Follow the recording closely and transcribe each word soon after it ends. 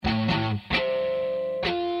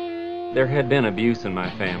There had been abuse in my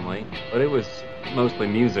family, but it was mostly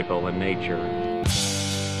musical in nature. I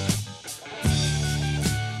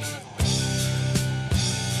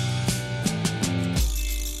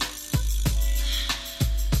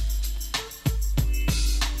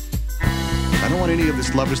don't want any of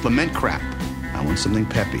this lover's lament crap. I want something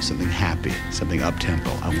peppy, something happy, something up-tempo.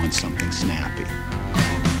 I want something snappy.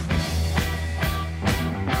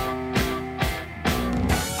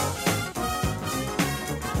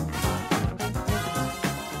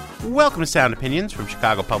 Welcome to Sound Opinions from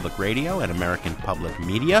Chicago Public Radio and American Public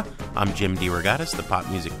Media. I'm Jim DeRogatis, the pop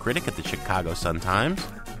music critic at the Chicago Sun-Times.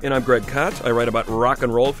 And I'm Greg Kot. I write about rock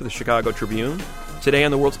and roll for the Chicago Tribune. Today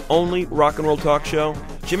on the world's only rock and roll talk show,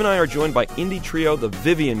 Jim and I are joined by indie trio the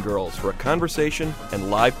Vivian Girls for a conversation and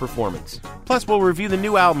live performance. Plus, we'll review the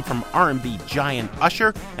new album from R&B giant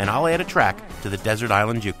Usher, and I'll add a track to the Desert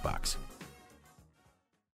Island Jukebox.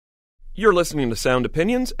 You're listening to Sound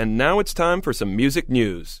Opinions, and now it's time for some music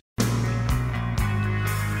news.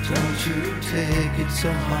 Don't you take it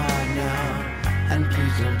so hard now, and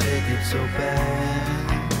please don't take it so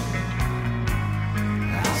bad.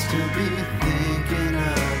 I'll still be thinking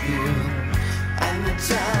of you and the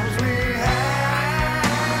times we had,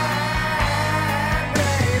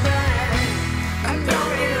 baby. And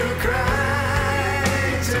don't you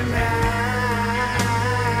cry tonight.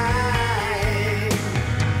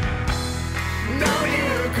 Don't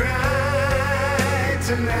you cry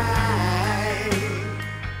tonight.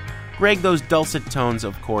 Greg, those dulcet tones,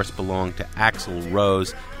 of course, belong to Axl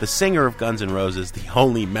Rose, the singer of Guns N' Roses, the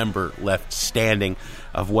only member left standing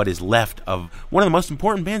of what is left of one of the most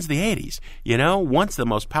important bands of the 80s. You know, once the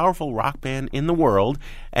most powerful rock band in the world,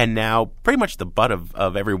 and now pretty much the butt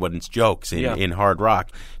of everyone's jokes in hard rock.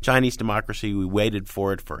 Chinese Democracy, we waited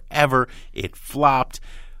for it forever. It flopped.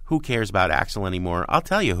 Who cares about Axl anymore? I'll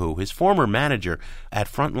tell you who. His former manager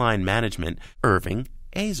at Frontline Management, Irving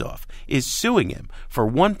Azoff, is suing him for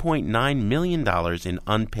 $1.9 million in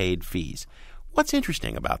unpaid fees. What's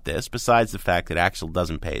interesting about this, besides the fact that Axl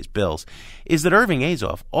doesn't pay his bills, is that Irving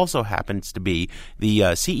Azoff also happens to be the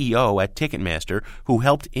CEO at Ticketmaster who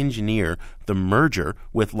helped engineer the merger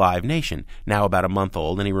with Live Nation, now about a month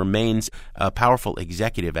old, and he remains a powerful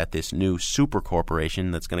executive at this new super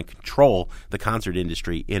corporation that's going to control the concert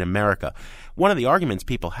industry in America. One of the arguments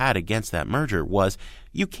people had against that merger was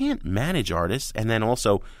you can't manage artists and then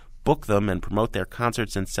also book them and promote their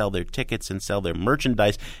concerts and sell their tickets and sell their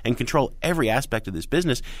merchandise and control every aspect of this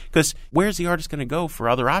business, because where's the artist going to go for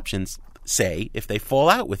other options, say, if they fall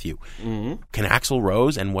out with you? Mm-hmm. Can Axl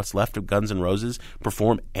Rose and what's left of Guns N' Roses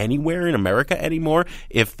perform anywhere in America anymore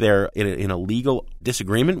if they're in a legal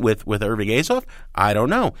disagreement with Irving Azoff? I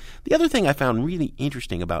don't know. The other thing I found really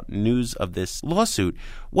interesting about news of this lawsuit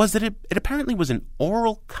was that it apparently was an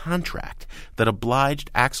oral contract that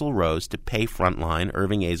obliged Axl Rose to pay Frontline,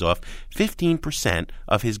 Irving Azoff, 15%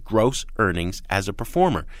 of his gross earnings as a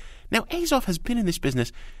performer. Now, Azoff has been in this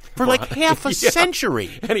business for like half a century.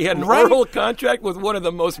 And he had an oral contract with one of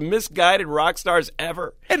the most misguided rock stars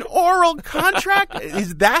ever. An oral contract?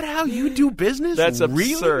 Is that how you do business? That's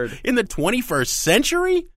really? Absurd. In the 21st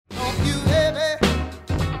century? Don't you ever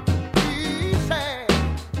be sad.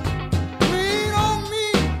 Lean on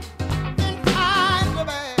me in times of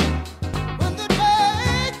bad. When the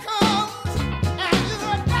day comes and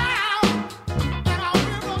you're down and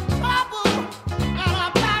I'm in trouble and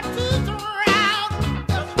I'm about to drown,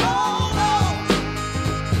 just hold on.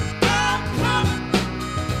 I'm coming.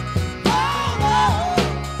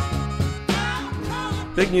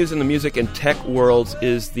 Big news in the music and tech worlds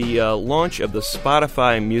is the launch of the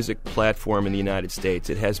Spotify music platform in the United States.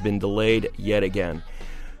 It has been delayed yet again.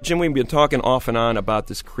 Jim, we've been talking off and on about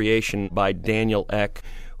this creation by Daniel Ek,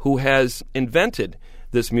 who has invented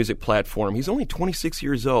this music platform. He's only 26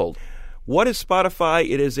 years old. What is Spotify?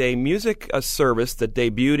 It is a music service that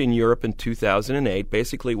debuted in Europe in 2008.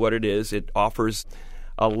 Basically what it is, it offers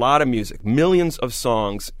a lot of music, millions of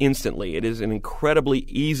songs instantly. It is an incredibly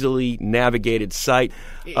easily navigated site.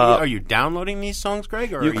 Are you downloading these songs,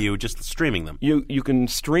 Greg, or are you just streaming them? You can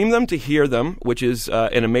stream them to hear them, which is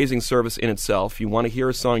an amazing service in itself. If you want to hear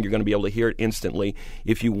a song, you're going to be able to hear it instantly.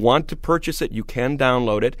 If you want to purchase it, you can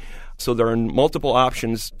download it. So there are multiple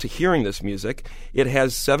options to hearing this music. It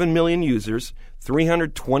has 7 million users,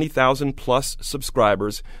 320,000 plus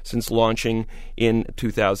subscribers since launching in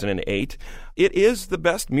 2008. It is the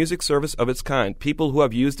best music service of its kind. People who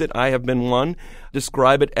have used it, I have been one,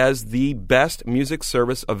 describe it as the best music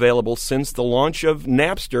service available since the launch of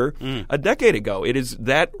Napster a decade ago. It is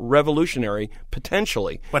that revolutionary,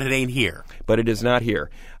 potentially. But it ain't here. But it is not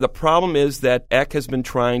here. The problem is that Ek has been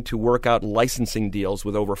trying to work out licensing deals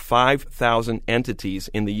with over 5 5,000 entities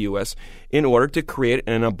in the U.S. in order to create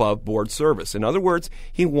an above-board service. In other words,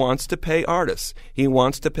 he wants to pay artists. He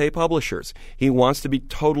wants to pay publishers. He wants to be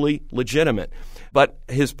totally legitimate. But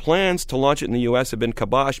his plans to launch it in the U.S. have been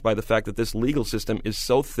kiboshed by the fact that this legal system is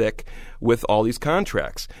so thick with all these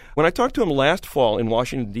contracts. When I talked to him last fall in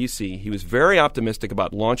Washington, D.C., he was very optimistic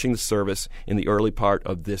about launching the service in the early part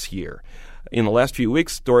of this year. In the last few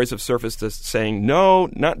weeks, stories have surfaced as saying, no,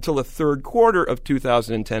 not until the third quarter of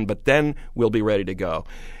 2010, but then we'll be ready to go.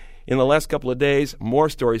 In the last couple of days, more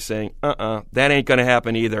stories saying, that ain't going to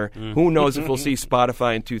happen either. Who knows if we'll see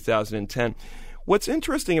Spotify in 2010. What's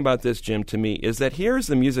interesting about this, Jim, to me, is that here's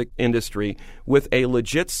the music industry with a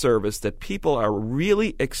legit service that people are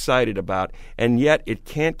really excited about, and yet it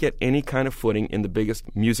can't get any kind of footing in the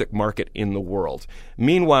biggest music market in the world.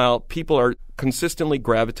 Meanwhile, people are consistently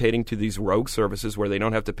gravitating to these rogue services where they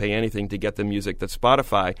don't have to pay anything to get the music that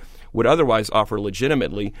Spotify would otherwise offer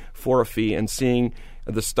legitimately for a fee, and seeing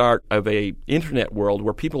the start of a internet world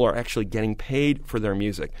where people are actually getting paid for their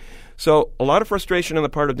music. So a lot of frustration on the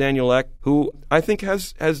part of Daniel Ek, who I think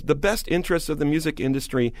has the best interests of the music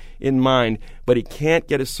industry in mind, but he can't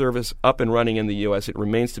get his service up and running in the U.S. It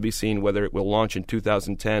remains to be seen whether it will launch in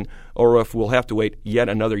 2010 or if we'll have to wait yet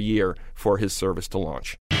another year for his service to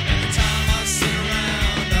launch.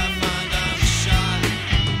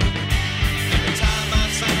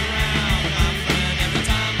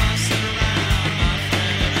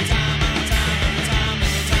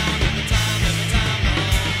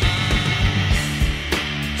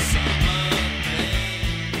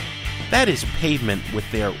 That is Pavement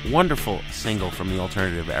with their wonderful single from the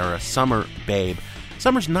alternative era, Summer Babe.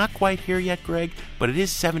 Summer's not quite here yet, Greg, but it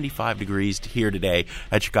is 75 degrees here today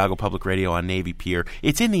at Chicago Public Radio on Navy Pier.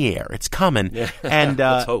 It's in the air. It's coming. Yeah. And,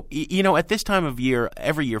 let's hope. At this time of year,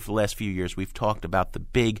 every year for the last few years, we've talked about the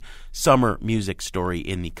big summer music story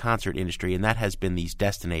in the concert industry, and that has been these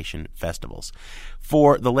destination festivals.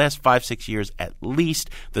 For the last 5-6 years at least,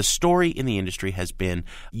 the story in the industry has been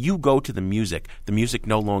you go to the music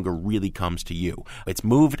no longer really comes to you. It's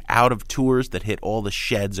moved out of tours that hit all the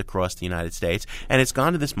sheds across the United States, and it's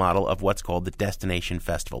gone to this model of what's called the destination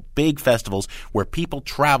festival. Big festivals where people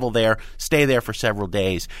travel there, stay there for several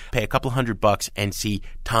days, pay a couple $100 and see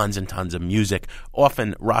tons and tons of music,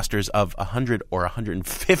 often rosters of 100 or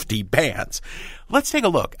 150 bands. Let's take a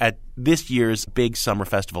look at this year's big summer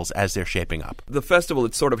festivals as they're shaping up. The festival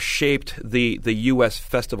that sort of shaped the U.S.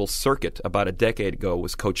 festival circuit about a decade ago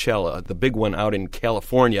was Coachella, the big one out in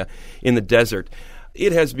California in the desert.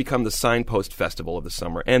 It has become the signpost festival of the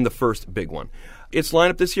summer and the first big one. Its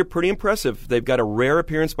lineup this year, pretty impressive. They've got a rare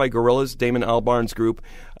appearance by Gorillaz, Damon Albarn's group.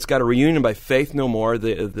 It's got a reunion by Faith No More,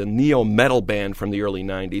 the neo-metal band from the early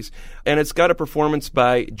 90s. And it's got a performance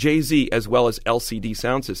by Jay-Z as well as LCD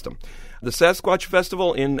Sound System. The Sasquatch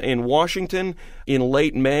Festival in Washington in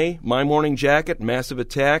late May, My Morning Jacket, Massive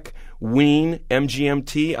Attack, Ween,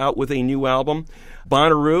 MGMT out with a new album,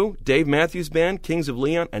 Bonnaroo, Dave Matthews Band, Kings of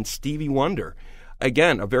Leon, and Stevie Wonder.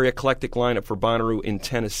 Again, a very eclectic lineup for Bonnaroo in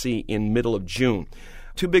Tennessee in middle of June.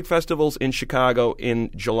 Two big festivals in Chicago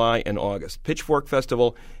in July and August. Pitchfork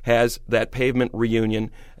Festival has that Pavement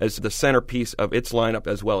reunion as the centerpiece of its lineup,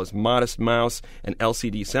 as well as Modest Mouse and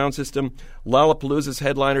LCD Sound System. Lollapalooza's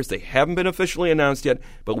headliners, they haven't been officially announced yet,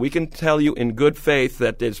 but we can tell you in good faith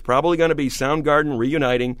that it's probably going to be Soundgarden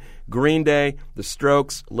reuniting, Green Day, The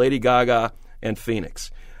Strokes, Lady Gaga, and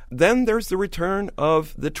Phoenix. Then there's the return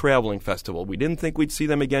of the Traveling Festival. We didn't think we'd see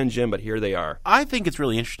them again, Jim, but here they are. I think it's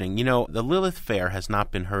really interesting. The Lilith Fair has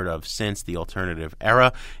not been heard of since the alternative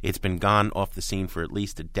era. It's been gone off the scene for at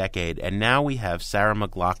least a decade. And now we have Sarah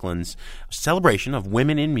McLachlan's celebration of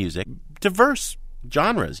women in music, diverse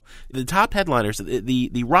genres. The top headliners,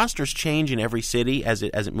 the rosters change in every city as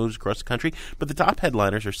it moves across the country, but the top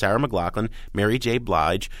headliners are Sarah McLachlan, Mary J.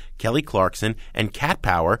 Blige, Kelly Clarkson, and Cat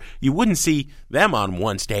Power. You wouldn't see them on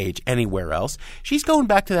one stage anywhere else. She's going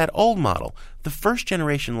back to that old model. The first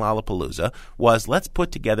generation Lollapalooza was, let's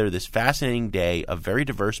put together this fascinating day of very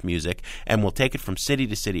diverse music, and we'll take it from city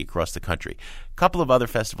to city across the country. A couple of other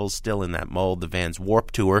festivals still in that mold, the Vans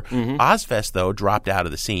Warped Tour. Ozfest, though, dropped out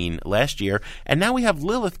of the scene last year, and now we have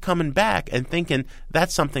Lilith coming back and thinking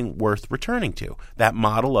that's something worth returning to. That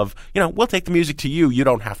model of, we'll take the music to you, you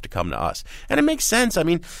don't have to come to us. And it makes sense. I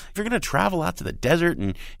mean, if you're going to travel out to the desert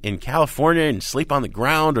and in California and sleep on the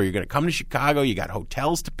ground, or you're going to come to Chicago, you got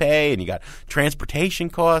hotels to pay and you got transportation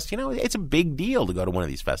costs. It's a big deal to go to one of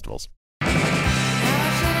these festivals.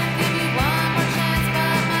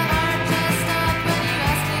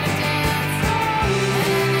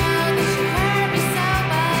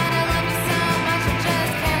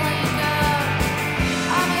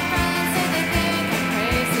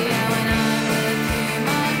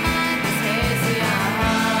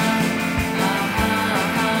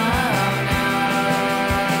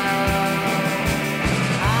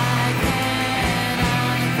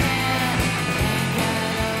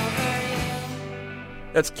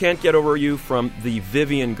 That's Can't Get Over You from the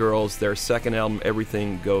Vivian Girls, their second album,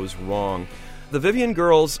 Everything Goes Wrong. The Vivian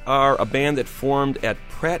Girls are a band that formed at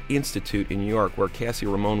Pratt Institute in New York, where Cassie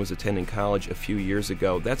Ramone was attending college a few years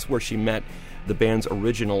ago. That's where she met the band's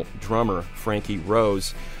original drummer, Frankie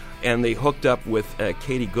Rose, and they hooked up with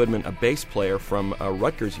Katie Goodman, a bass player from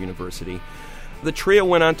Rutgers University. The trio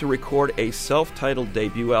went on to record a self-titled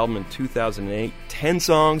debut album in 2008, 10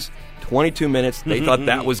 songs, 22 minutes. They thought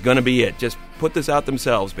that was going to be it. Just put this out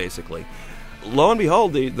themselves, basically. Lo and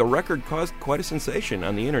behold, the record caused quite a sensation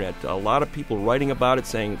on the internet. A lot of people writing about it,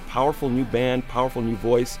 saying powerful new band, powerful new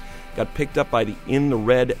voice. Got picked up by the In the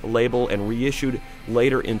Red label and reissued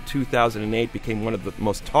later in 2008. Became one of the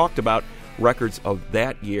most talked about records of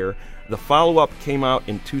that year. The follow-up came out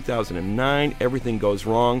in 2009, Everything Goes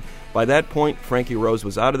Wrong. By that point, Frankie Rose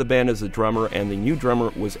was out of the band as a drummer, and the new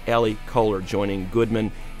drummer was Allie Kohler, joining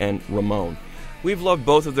Goodman and Ramone. We've loved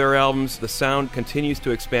both of their albums. The sound continues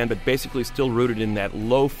to expand, but basically still rooted in that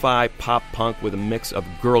lo-fi pop-punk with a mix of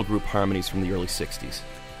girl group harmonies from the early 60s.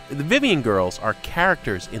 The Vivian Girls are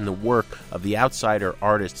characters in the work of the outsider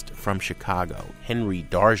artist from Chicago, Henry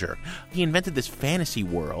Darger. He invented this fantasy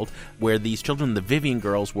world where these children, the Vivian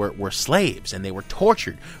Girls, were slaves, and they were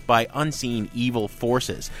tortured by unseen evil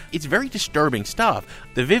forces. It's very disturbing stuff.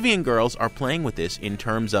 The Vivian Girls are playing with this in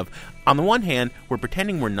terms of, on the one hand, we're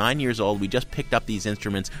pretending we're 9 years old, we just picked up these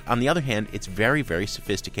instruments. On the other hand, it's very, very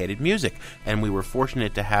sophisticated music. And we were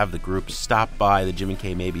fortunate to have the group stop by the Jim and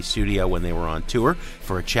Kay Mabie studio when they were on tour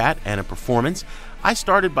for a chat and a performance. I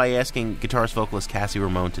started by asking guitarist vocalist Cassie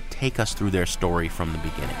Ramone to take us through their story from the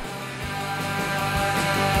beginning.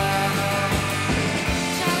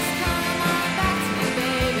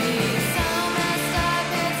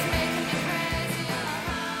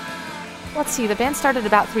 Let's see, the band started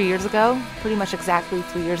about 3 years ago, pretty much exactly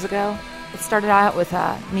 3 years ago. It started out with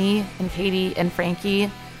me and Katie and Frankie,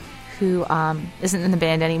 who isn't in the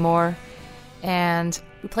band anymore. And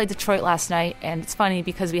we played Detroit last night, and it's funny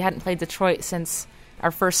because we hadn't played Detroit since our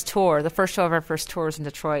first tour. The first show of our first tour was in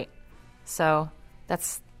Detroit. So I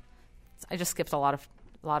just skipped a lot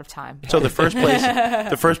of time. So the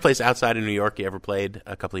first place outside of New York you ever played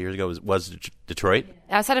a couple of years ago was Detroit?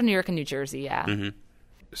 Outside of New York and New Jersey, yeah. Mm-hmm.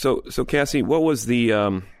 So Cassie, what was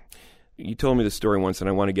the? You told me the story once, and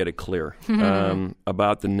I want to get it clear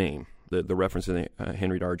about the name, the reference in the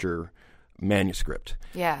Henry Darger manuscript.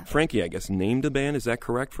 Yeah. Frankie, I guess, named the band. Is that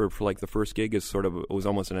correct? For like the first gig, is sort of it was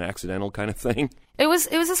almost an accidental kind of thing. It was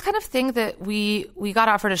this kind of thing that we got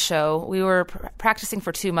offered a show. We were practicing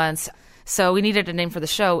for 2 months. So we needed a name for the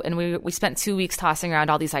show, and we spent 2 weeks tossing around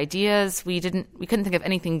all these ideas. We couldn't think of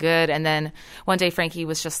anything good, and then one day Frankie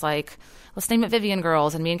was just like, let's name it Vivian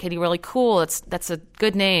Girls, and me and Katie were like, cool, that's a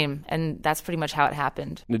good name, and that's pretty much how it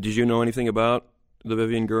happened. Did you know anything about the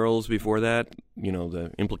Vivian Girls before that? You know,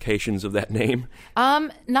 the implications of that name?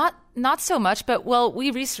 Not so much, but well,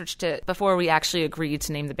 we researched it before we actually agreed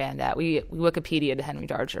to name the band that. We Wikipedia'd Henry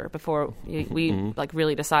Darger before we like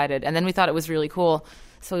really decided, and then we thought it was really cool,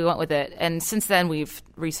 so we went with it. And since then, we've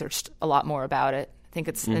researched a lot more about it. I think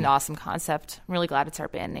it's an awesome concept. I'm really glad it's our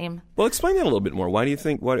band name. Well, explain that a little bit more. Why do you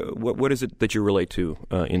think, what is it that you relate to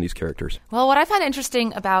in these characters? Well, what I find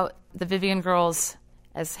interesting about the Vivian Girls,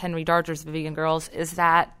 as Henry Darger's Vivian Girls, is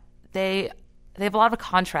that they have a lot of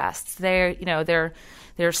contrasts. They're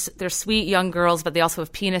sweet young girls, but they also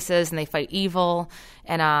have penises, and they fight evil,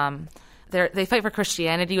 and they fight for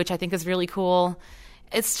Christianity, which I think is really cool.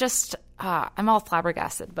 It's just I'm all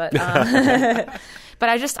flabbergasted, but but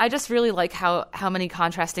I just really like how many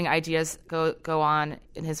contrasting ideas go on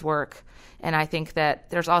in his work, and I think that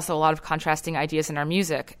there's also a lot of contrasting ideas in our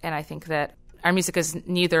music, and I think that our music is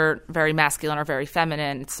neither very masculine or very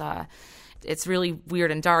feminine. It's really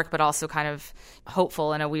weird and dark, but also kind of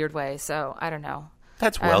hopeful in a weird way. So I don't know.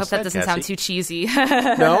 That's well I hope said, that doesn't Cassie. sound too cheesy.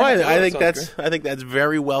 No, I think that's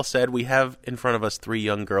very well said. We have in front of us 3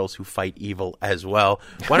 young girls who fight evil as well.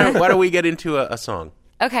 Why don't we get into a song?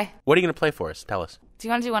 Okay. What are you going to play for us? Tell us. Do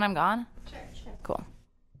you want to do When I'm Gone? Sure. Cool.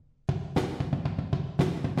 When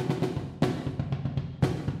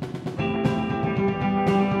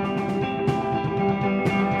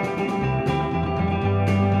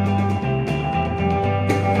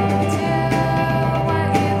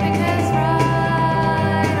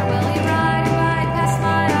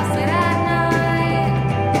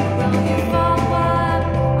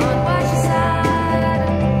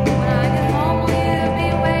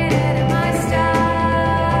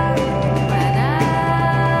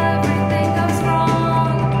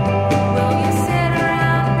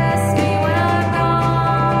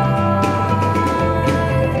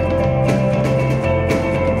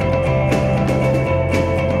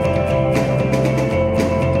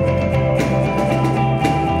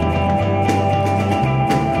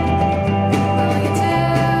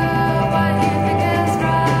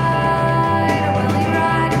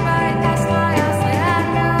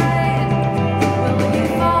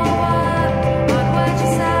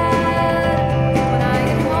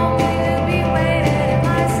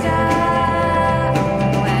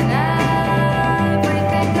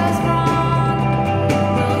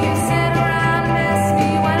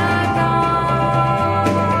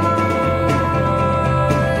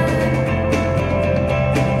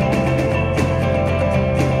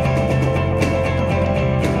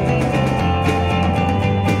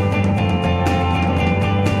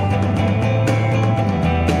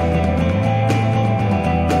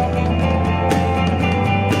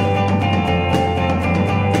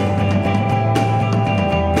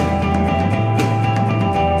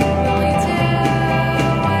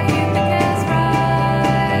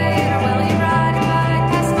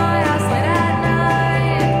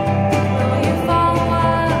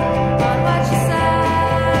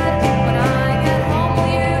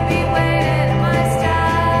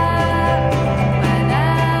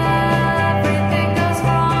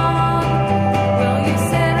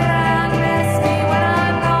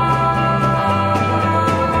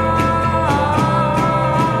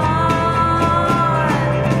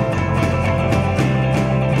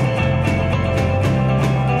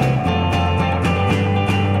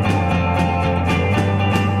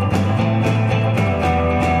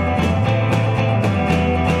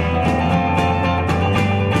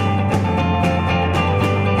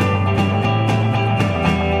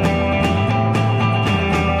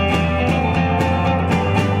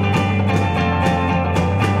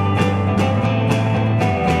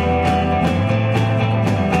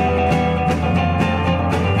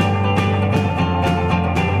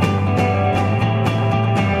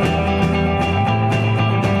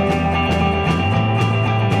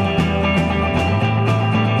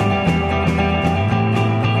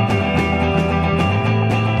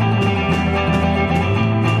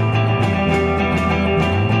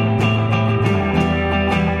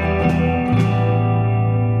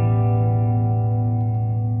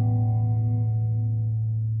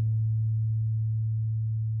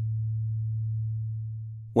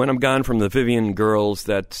When I'm Gone from the Vivian Girls,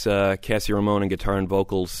 that's Cassie Ramone on guitar and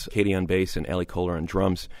vocals, Katie on bass, and Allie Kohler on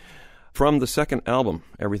drums. From the second album,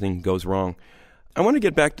 Everything Goes Wrong. I want to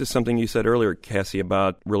get back to something you said earlier, Cassie,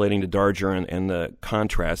 about relating to Darger and the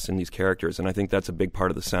contrasts in these characters, and I think that's a big part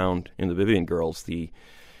of the sound in the Vivian Girls,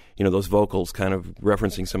 those vocals kind of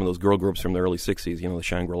referencing some of those girl groups from the early 60s, the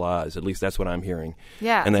Shangri-Las. At least that's what I'm hearing.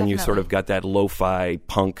 Yeah, and then definitely. You sort of got that lo-fi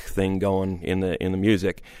punk thing going in the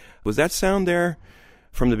music. Was that sound there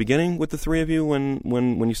from the beginning with the three of you when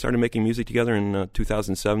you started making music together in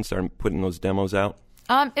 2007, started putting those demos out?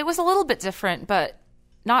 It was a little bit different, but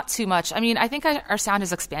not too much. I mean, I think our sound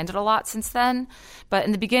has expanded a lot since then, but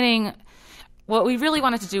in the beginning, what we really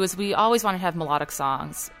wanted to do is we always wanted to have melodic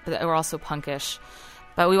songs that were also punkish.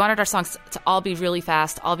 But we wanted our songs to all be really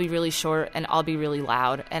fast, all be really short, and all be really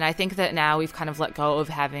loud. And I think that now we've kind of let go of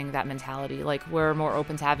having that mentality. Like, we're more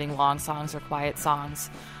open to having long songs or quiet songs.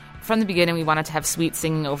 From the beginning, we wanted to have sweet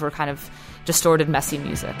singing over kind of distorted, messy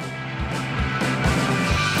music.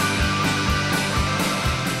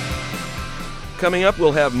 Coming up,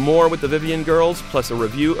 we'll have more with the Vivian Girls, plus a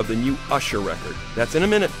review of the new Usher record. That's in a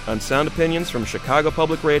minute on Sound Opinions from Chicago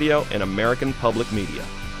Public Radio and American Public Media.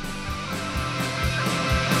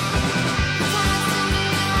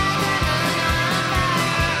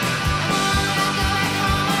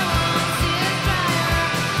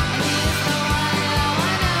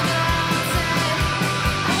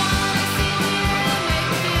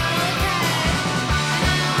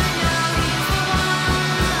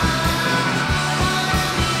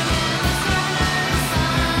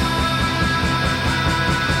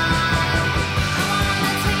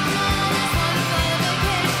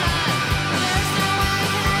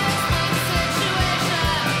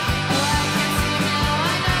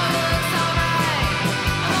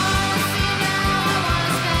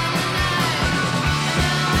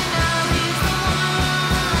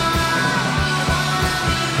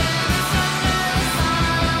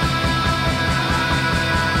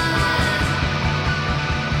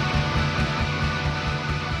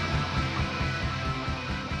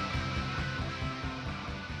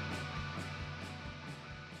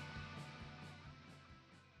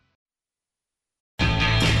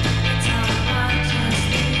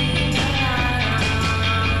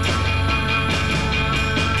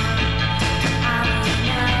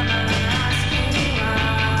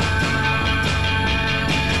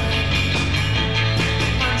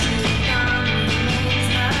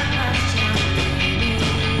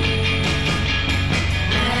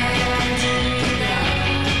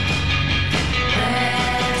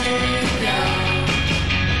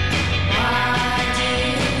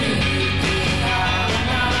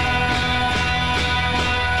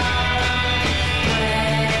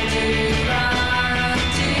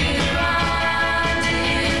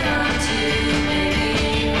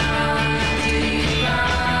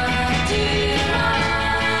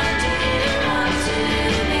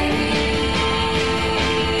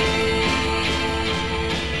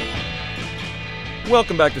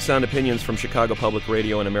 Welcome back to Sound Opinions from Chicago Public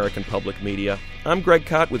Radio and American Public Media. I'm Greg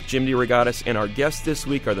Cott with Jim DeRogatis, and our guests this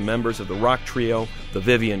week are the members of the rock trio, the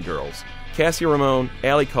Vivian Girls, Cassie Ramone,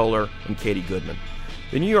 Allie Kohler, and Katie Goodman.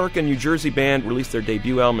 The New York and New Jersey band released their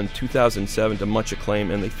debut album in 2007 to much acclaim,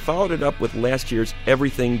 and they followed it up with last year's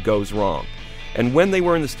Everything Goes Wrong. And when they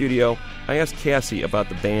were in the studio, I asked Cassie about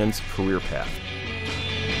the band's career path.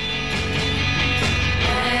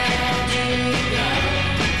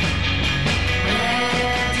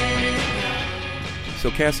 So,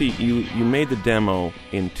 Cassie, you made the demo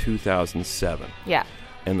in 2007. Yeah.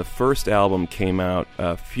 And the first album came out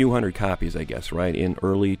a few hundred copies, I guess, right, in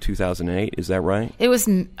early 2008. Is that right?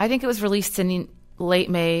 I think it was released in late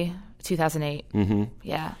May 2008. Mm-hmm.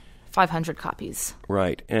 Yeah, 500 copies.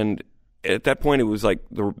 Right. And at that point, it was like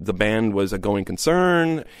the band was a going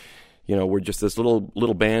concern. You know, we're just this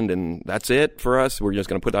little band, and that's it for us. We're just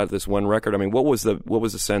going to put out this one record. I mean, what was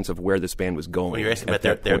the sense of where this band was going? Well, you're asking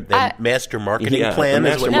about their master marketing plan?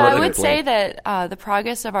 I would say that the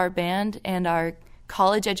progress of our band and our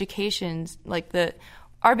college educations,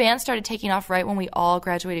 our band started taking off right when we all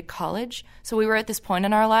graduated college. So we were at this point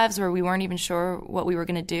in our lives where we weren't even sure what we were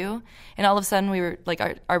going to do. And all of a sudden we were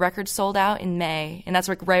our record sold out in May. And that's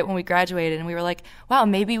right when we graduated. And we were like, wow,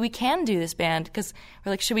 maybe we can do this band. Because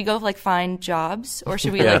we're like, should we go find jobs? Or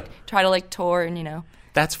should we try to tour and,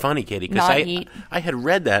 That's funny, Katie, because I had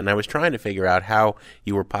read that and I was trying to figure out how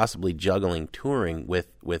you were possibly juggling touring with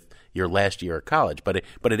your last year of college. But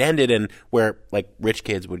it ended in where rich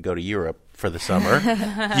kids would go to Europe for the summer.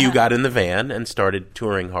 You got in the van and started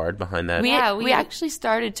touring hard behind that. We actually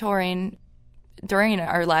started touring during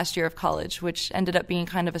our last year of college, which ended up being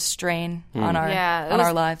kind of a strain on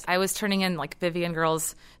our lives. I was turning in like Vivian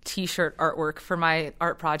Girls T-shirt artwork for my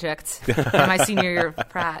art project in my senior year of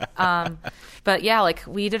Pratt. But yeah, like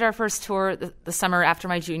we did our first tour the summer after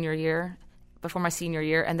my junior year, before my senior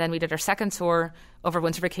year, and then we did our second tour over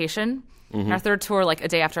winter vacation, and our third tour like a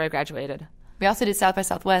day after I graduated. We also did South by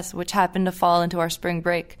Southwest, which happened to fall into our spring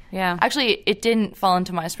break. Yeah. Actually, it didn't fall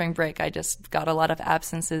into my spring break. I just got a lot of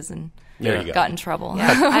absences and got in trouble.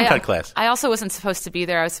 Cut class. I also wasn't supposed to be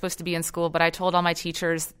there. I was supposed to be in school, but I told all my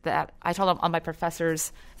teachers I told all my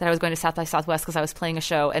professors that I was going to South by Southwest because I was playing a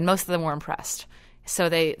show, and most of them were impressed. So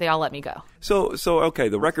they all let me go. So okay,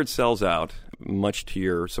 the record sells out, much to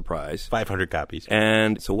your surprise. 500 copies.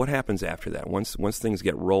 And so what happens after that? Once things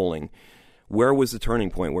get rolling, where was the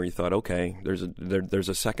turning point where you thought, okay, there's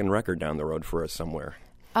a second record down the road for us somewhere?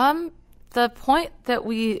 The point that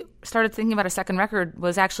we started thinking about a second record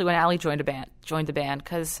was actually when Allie joined the band,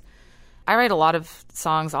 because I write a lot of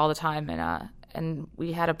songs all the time, and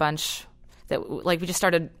we had a bunch that like we just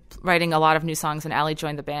started writing a lot of new songs when Allie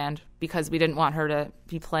joined the band because we didn't want her to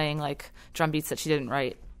be playing like drum beats that she didn't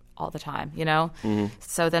write all the time, you know?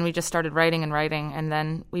 So then we just started writing, and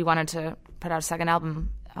then we wanted to put out a second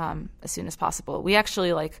album as soon as possible. We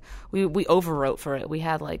actually we overwrote for it. We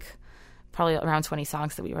had like probably around 20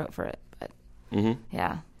 songs that we wrote for it. But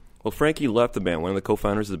yeah. Well, Frankie left the band, one of the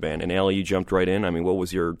co-founders of the band, and Allie, you jumped right in. I mean, what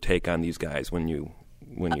was your take on these guys when you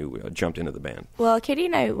jumped into the band? Well, Katie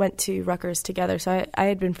and I went to Rutgers together, so I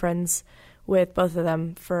had been friends with both of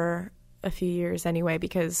them for a few years anyway,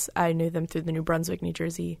 because I knew them through the New Brunswick, New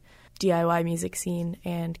Jersey DIY music scene,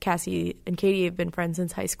 and Cassie and Katie have been friends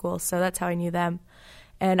since high school, so that's how I knew them.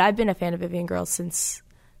 And I've been a fan of Vivian Girls since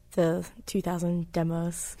the 2000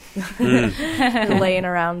 demos laying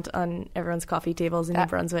around on everyone's coffee tables in New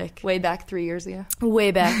Brunswick. Way back 3 years ago.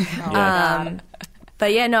 Way back.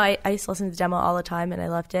 But yeah, no, I used to listen to the demo all the time, and I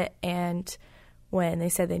loved it. And when they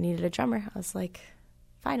said they needed a drummer, I was like,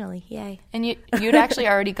 finally, yay. And you'd actually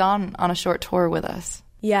already gone on a short tour with us.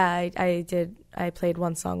 Yeah, I did. I played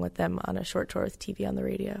one song with them on a short tour with TV on the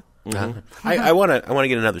radio. I want to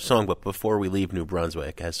get another song, but before we leave New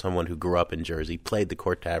Brunswick, as someone who grew up in Jersey, played the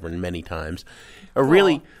Court Tavern many times,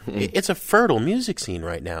 it's a fertile music scene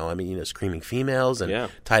right now. I mean, Screaming Females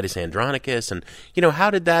and Titus Andronicus, and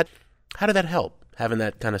how did that help, having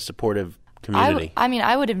that kind of supportive community?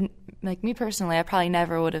 I would have, like me personally, I probably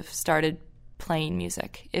never would have started playing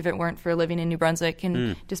music if it weren't for living in New Brunswick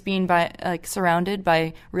and just being surrounded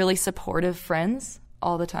by really supportive friends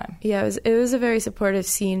all the time. Yeah, it was a very supportive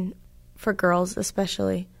scene for girls,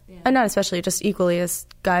 especially. And not especially, just equally as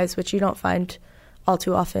guys, which you don't find all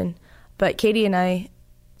too often. But Katie and I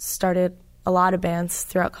started a lot of bands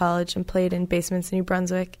throughout college and played in basements in New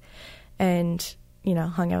Brunswick and,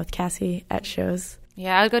 hung out with Cassie at shows.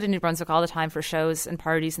 Yeah, I would go to New Brunswick all the time for shows and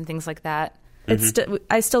parties and things like that.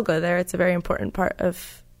 I still go there. It's a very important part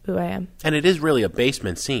of who I am. And it is really a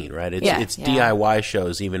basement scene, right? It's DIY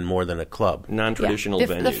shows even more than a club. Non-traditional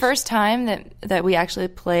venues. The first time that we actually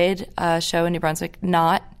played a show in New Brunswick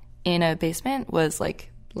not in a basement was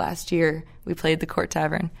like last year. We played the Court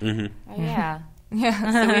Tavern. Oh, yeah.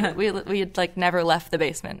 Yeah, so we had like never left the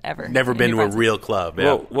basement ever. Never been to a real club. Yeah.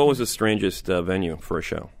 Well, what was the strangest venue for a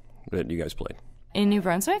show that you guys played? In New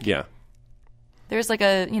Brunswick? Yeah. There's like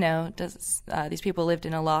these people lived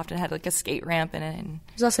in a loft and had like a skate ramp in it. And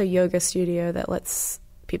there's also a yoga studio that lets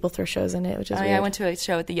people throw shows in it, which is weird. Yeah, I went to a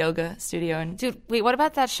show at the yoga studio. And dude, wait, what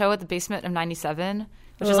about that show at the basement of 97?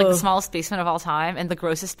 Which is like the smallest basement of all time and the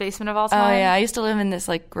grossest basement of all time. Oh, yeah. I used to live in this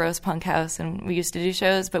like gross punk house, and we used to do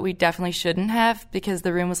shows, but we definitely shouldn't have because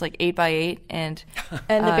the room was like 8 by 8 and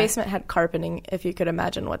the basement had carpeting, if you could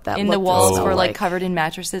imagine what that and looked the walls like. were like covered in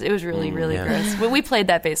mattresses. It was really, really gross. But we played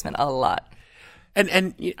that basement a lot. And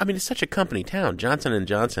I mean, it's such a company town. Johnson &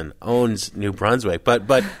 Johnson owns New Brunswick, but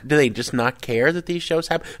do they just not care that these shows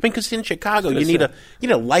happen? I mean, because in Chicago, you need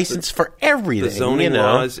a license for everything. The zoning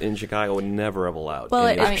laws in Chicago would never have allowed. Well,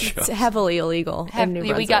 it's heavily illegal in New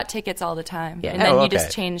Brunswick. We got tickets all the time, and then you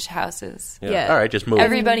just change houses. Yeah. All right, just move.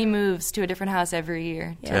 Everybody moves to a different house every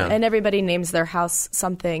year. Yeah. And everybody names their house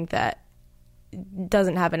something that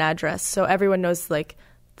doesn't have an address, so everyone knows like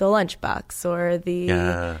the lunchbox or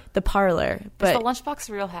the parlor. But is the lunchbox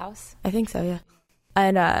a real house? I think so, yeah.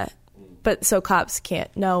 And but so cops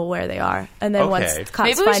can't know where they are. And then once cops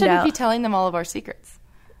maybe we find shouldn't out, be telling them all of our secrets.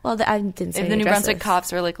 Well, I didn't say if the New Brunswick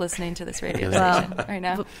cops are like listening to this radio station right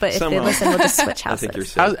now. But if they listen, we'll just switch houses. I think you're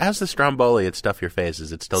safe. How's the Stromboli at Stuff Your Face?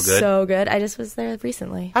 Is it still good? So good. I just was there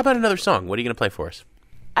recently. How about another song? What are you going to play for us?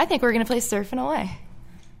 I think we're going to play Surfing Away.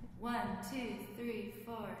 1, 2, 3,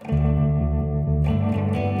 4.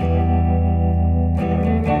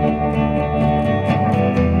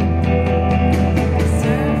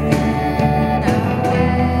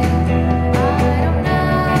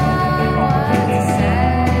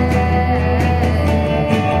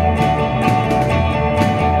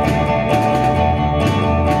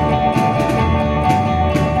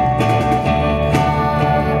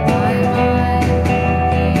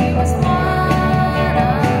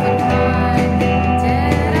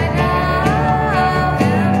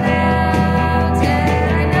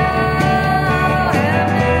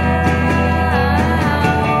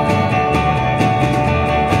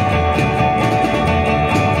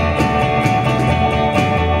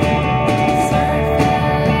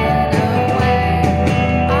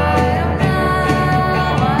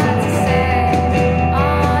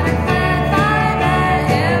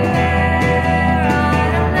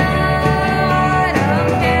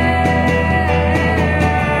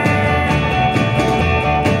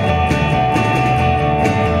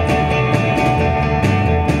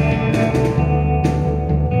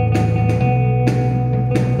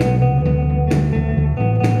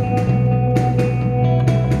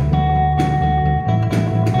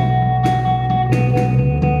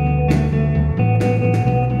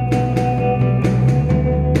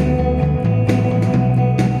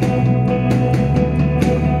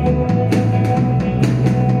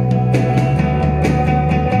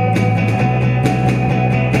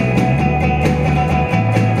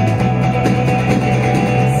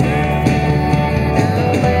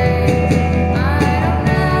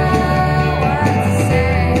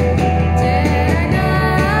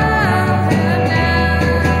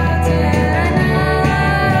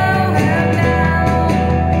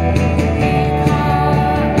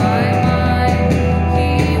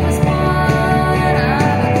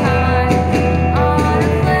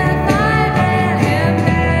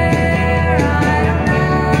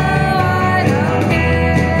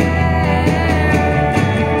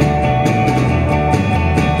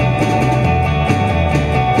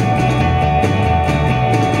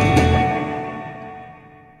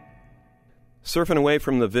 Surfing Away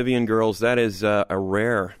from the Vivian Girls, that is a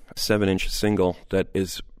rare 7-inch single that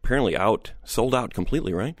is apparently sold out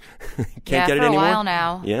completely, right? Can't get it for anymore? a while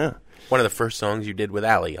now. Yeah. One of the first songs you did with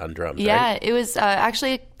Allie on drums, Yeah, right? it was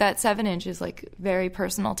actually that 7-inch is like very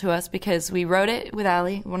personal to us because we wrote it with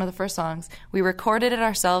Allie, one of the first songs. We recorded it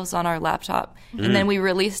ourselves on our laptop, and then we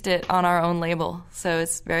released it on our own label. So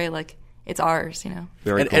it's very like it's ours, you know.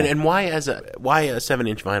 Very cool. And why a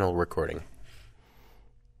 7-inch vinyl recording?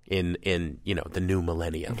 In the new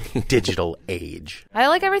millennium, digital age. I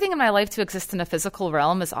like everything in my life to exist in a physical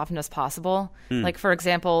realm as often as possible. Like, for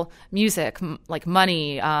example, music, like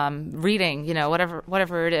money, reading,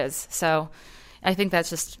 whatever it is. So I think that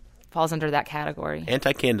just falls under that category.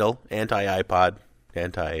 Anti-Kindle, anti-iPod,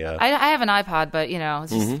 I have an iPod, but,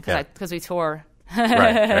 it's just because we tour.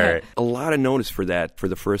 Right. A lot of notice for that for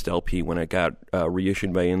the first LP when it got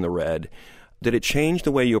reissued by In the Red. Did it change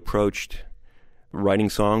the way you approached writing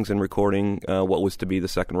songs and recording what was to be the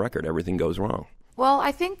second record, Everything Goes Wrong? Well,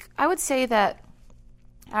 I would say that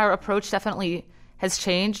our approach definitely has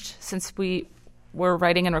changed since we were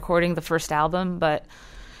writing and recording the first album, but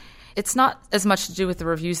it's not as much to do with the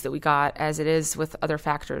reviews that we got as it is with other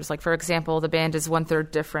factors. Like, for example, the band is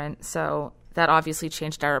 1/3 different, so that obviously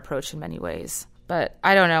changed our approach in many ways. But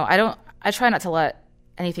I don't know. I try not to let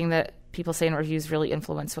anything that people say in reviews really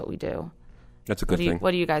influence what we do. That's a good thing.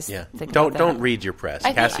 What do you guys think Don't about that? don't read your press.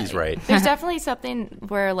 Cassie's right. There's definitely something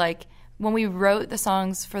where, like, when we wrote the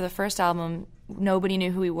songs for the first album, nobody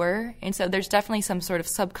knew who we were. And so there's definitely some sort of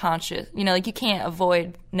subconscious, like you can't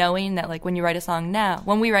avoid knowing that, like, when we write a song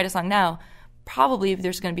now, probably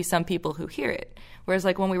there's going to be some people who hear it. Whereas,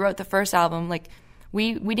 like, when we wrote the first album, like,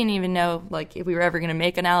 we didn't even know, like, if we were ever going to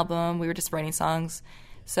make an album. We were just writing songs.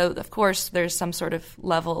 So, of course, there's some sort of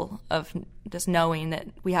level of just knowing that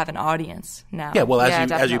we have an audience now. Yeah, well, as you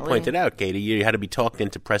definitely. pointed out, Katie, you had to be talked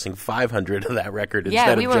into pressing 500 of that record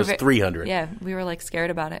instead of just 300. Yeah, we were, like,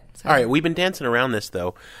 scared about it. So. All right, we've been dancing around this,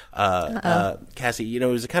 though. Cassie, it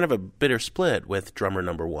was kind of a bitter split with drummer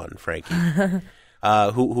number one, Frankie.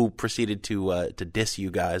 Who proceeded to diss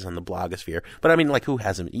you guys on the blogosphere. But I mean, like, who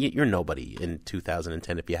hasn't? You're nobody in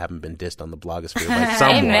 2010 if you haven't been dissed on the blogosphere by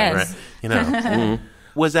someone, Amen. right? Mm-hmm.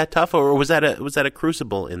 Was that tough, or was that a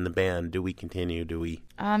crucible in the band? Do we continue? Do we?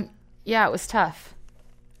 Yeah, it was tough.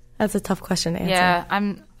 That's a tough question to answer. Yeah,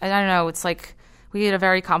 I don't know. It's like we had a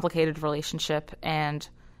very complicated relationship and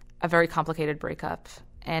a very complicated breakup,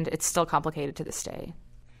 and it's still complicated to this day.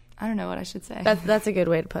 I don't know what I should say. That's a good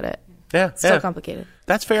way to put it. Yeah, Still complicated.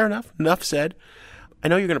 That's fair enough. Enough said. I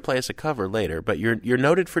know you're going to play us a cover later, but you're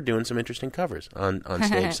noted for doing some interesting covers on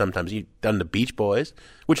stage sometimes. You've done the Beach Boys,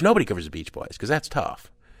 which nobody covers the Beach Boys because that's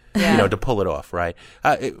tough, to pull it off, right?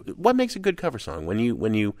 What makes a good cover song? When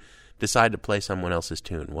you decide to play someone else's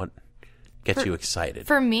tune, what gets you excited?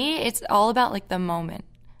 For me, it's all about like the moment.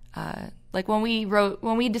 Like when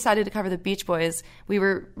we decided to cover the Beach Boys, we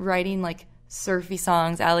were writing like surfy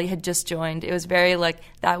songs. Allie had just joined. It was very like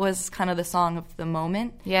that was kind of the song of the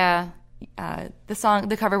moment. Yeah.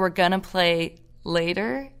 The cover we're gonna play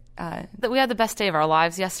later. We had the best day of our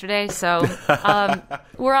lives yesterday. So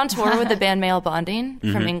we're on tour with the band Male Bonding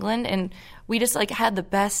from England, and we just like had the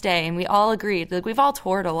best day, and we all agreed. Like we've all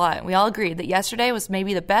toured a lot. We all agreed that yesterday was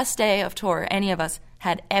maybe the best day of tour any of us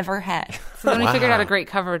had ever had. So then we figured out a great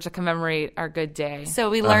cover to commemorate our good day. So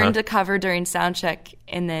we learned to cover during sound check,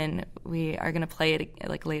 and then we are going to play it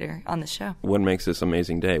like later on the show. What makes this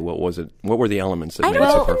amazing day? What was it? What were the elements that I made it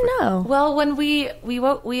so don't perfect? know. Well, when we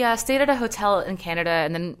stayed at a hotel in Canada,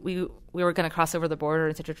 and then we were going to cross over the border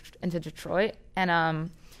into Detroit, and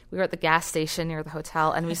we were at the gas station near the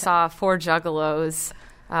hotel, and we saw 4 juggalos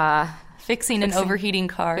Fixing an overheating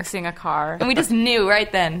car. fixing a car. And we just knew right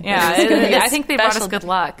then. Yeah, It was gonna be a I think they brought us special good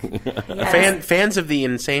luck. Fans of the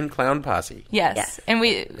Insane Clown Posse. Yes. And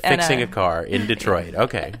we Fixing a car in Detroit.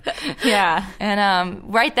 Okay. Yeah.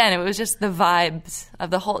 And right then, it was just the vibes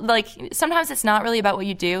of the whole. Like sometimes it's not really about what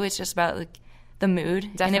you do; it's just about like the mood.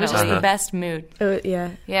 And it was just Definitely. the best mood.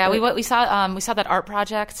 Yeah, we saw that art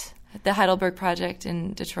project. The Heidelberg Project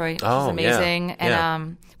in Detroit. Oh, It was amazing. yeah.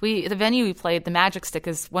 And the venue we played, the Magic Stick,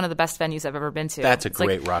 is one of the best venues I've ever been to. That's a It's like-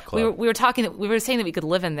 great rock club. We were saying that we could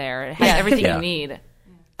live in there. It had everything Yeah. you need.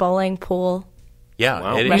 Bowling, pool. Yeah,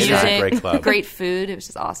 Wow. it is a Music, great club. great food. It was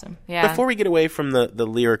just awesome. Yeah. Before we get away from the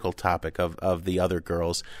lyrical topic of the other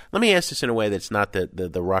girls, let me ask this in a way that's not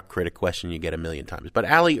the rock critic question you get a million times. But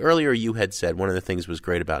Allie, earlier you had said one of the things was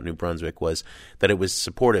great about New Brunswick was that it was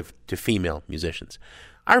supportive to female musicians.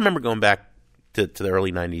 I remember going back to the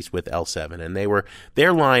early 90s with L7, and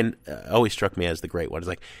their line always struck me as the great one. It's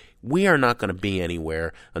like, we are not going to be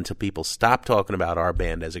anywhere until people stop talking about our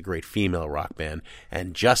band as a great female rock band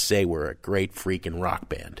and just say we're a great freaking rock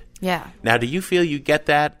band. Yeah. Now, do you feel you get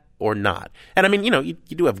that or not? And I mean, you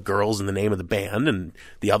do have Girls in the name of the band, and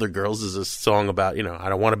The Other Girls is a song about, I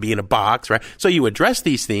don't want to be in a box, right? So you address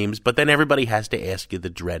these themes, but then everybody has to ask you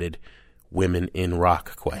the dreaded women in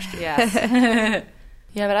rock question. Yes.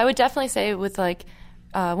 Yeah, but I would definitely say with like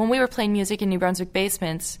when we were playing music in New Brunswick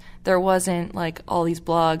basements, there wasn't like all these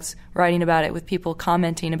blogs writing about it with people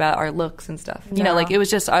commenting about our looks and stuff. You know, like it was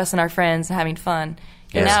just us and our friends having fun.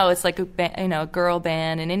 And Yes. now it's like a girl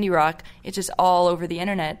band and indie rock. It's just all over the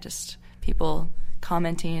internet, just people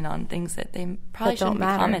commenting on things that they probably That don't shouldn't be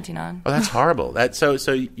matter. commenting on. Oh, that's horrible.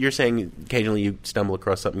 So you're saying occasionally you stumble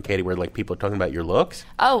across something, Katie, where like people are talking about your looks?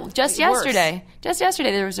 Oh, just Worse.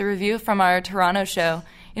 yesterday there was a review from our Toronto show,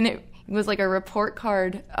 and it was like a report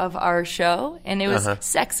card of our show, and it was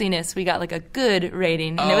sexiness. We got like a good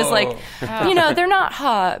rating, and it was like, they're not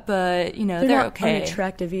hot, but they're not okay.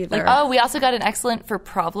 unattractive either. Like, we also got an excellent for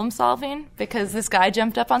problem solving because this guy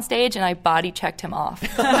jumped up on stage and I body checked him off.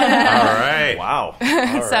 All right. Wow.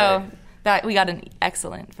 So that we got an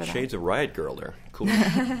excellent for that. Shades of Riot Girl there. Cool.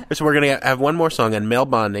 So we're going to have one more song, and Male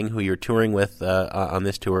Bonding, who you're touring with on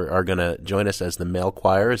this tour, are going to join us as the male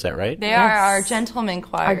choir. Is that right? They are our gentleman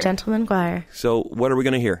choir. Our gentleman choir. So what are we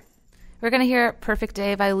going to hear? We're going to hear Perfect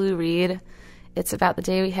Day by Lou Reed. It's about the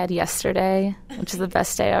day we had yesterday, which is the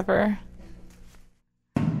best day ever.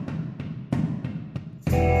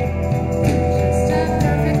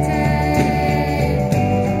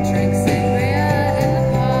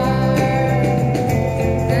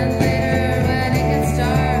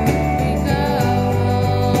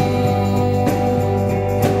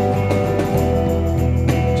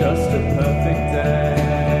 Just a perfect day.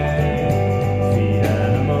 Feed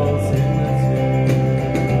animals in the zoo.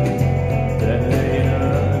 Then later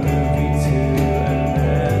a movie too, and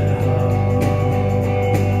then home.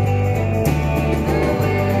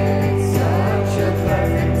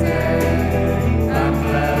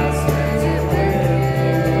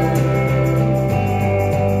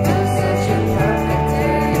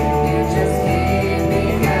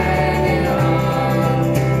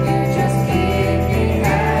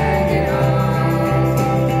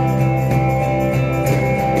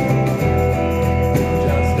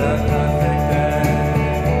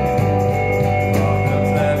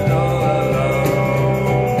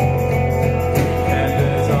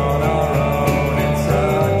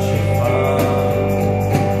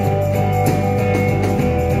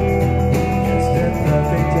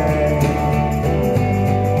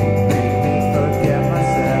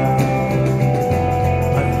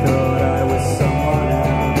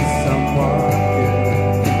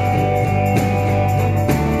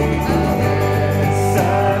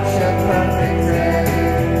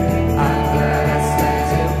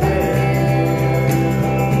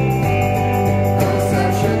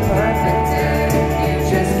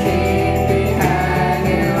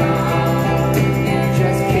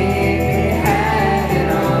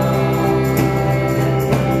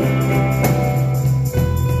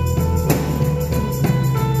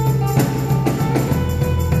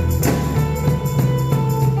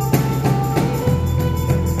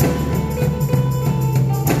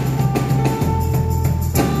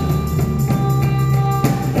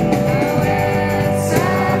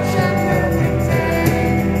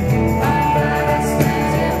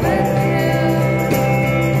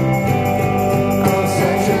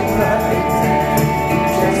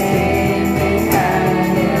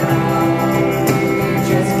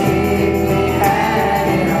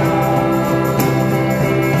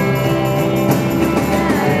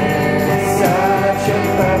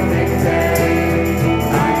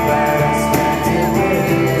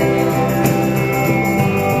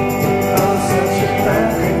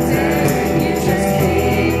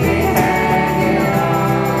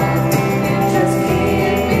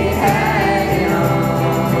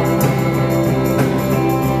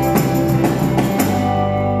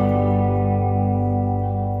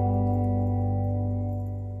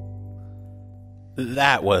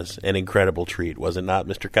 That was an incredible treat, was it not,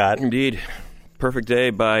 Mr. Cott? Indeed. Perfect Day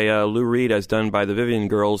by Lou Reed, as done by the Vivian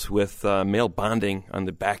Girls, with male bonding on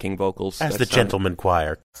the backing vocals. As the gentleman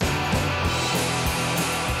choir.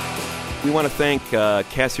 We want to thank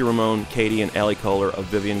Cassie Ramone, Katie, and Allie Kohler of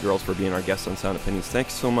Vivian Girls for being our guests on Sound Opinions.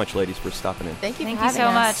 Thanks so much, ladies, for stopping in. Thank you Thank for you having so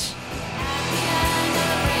us. much.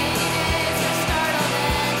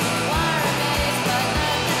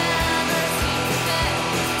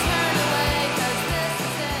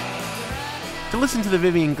 To listen to the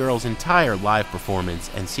Vivian Girls' entire live performance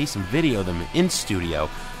and see some video of them in studio,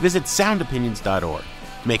 visit soundopinions.org.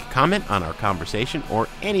 To make a comment on our conversation or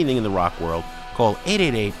anything in the rock world, call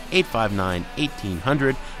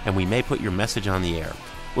 888-859-1800 and we may put your message on the air.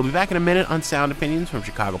 We'll be back in a minute on Sound Opinions from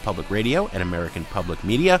Chicago Public Radio and American Public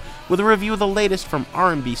Media with a review of the latest from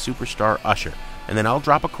R&B superstar Usher. And then I'll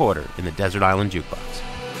drop a quarter in the Desert Island Jukebox.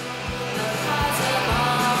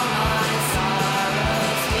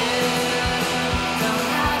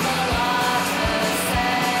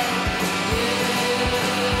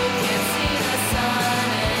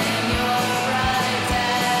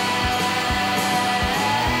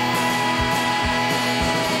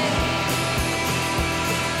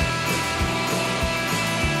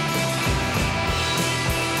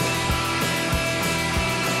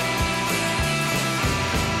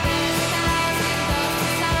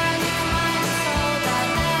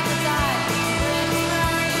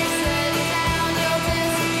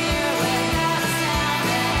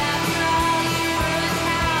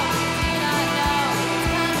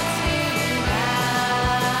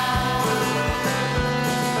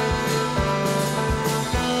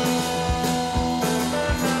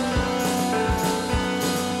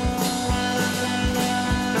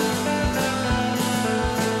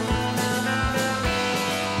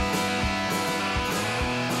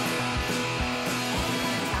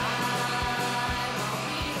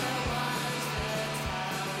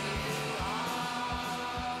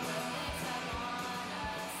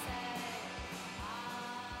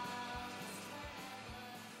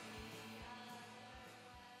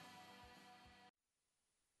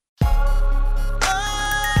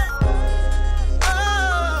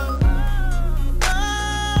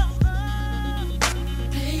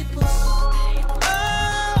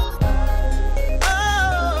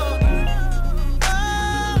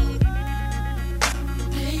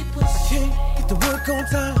 On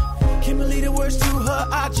time. Can't believe the words to her,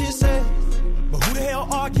 I just said. But who the hell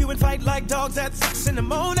argue and fight like dogs at 6 in the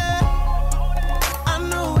morning? I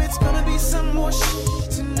know it's gonna be some more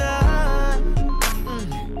shit tonight.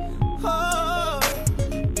 Oh,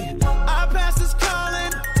 yeah. Our past is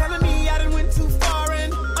calling, telling me I done went too far,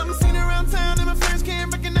 and I'm seen around town and my friends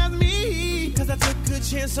can't recognize me. Cause I took a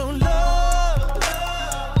chance on love.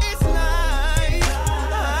 It's like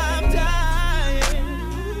I'm dying.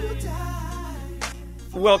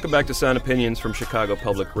 Welcome back to Sound Opinions from Chicago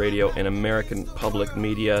Public Radio and American Public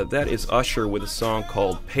Media. That is Usher with a song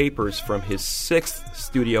called Papers from his 6th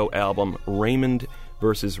studio album, Raymond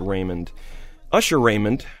vs. Raymond. Usher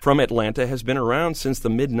Raymond, from Atlanta, has been around since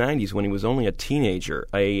the mid-'90s when he was only a teenager,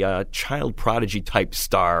 a child prodigy-type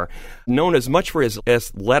star, known as much for his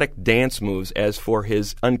athletic dance moves as for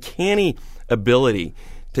his uncanny ability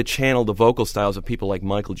to channel the vocal styles of people like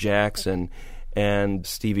Michael Jackson and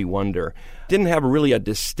Stevie Wonder. Didn't have really a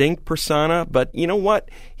distinct persona, but you know what?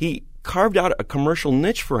 He carved out a commercial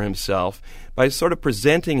niche for himself by sort of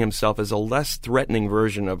presenting himself as a less threatening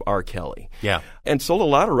version of R. Kelly. Yeah. And sold a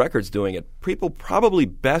lot of records doing it. People probably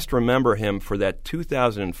best remember him for that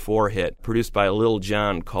 2004 hit produced by Lil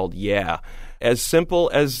Jon called Yeah. As simple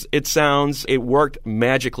as it sounds, it worked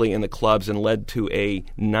magically in the clubs and led to a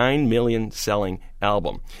 9 million selling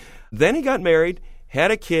album. Then he got married,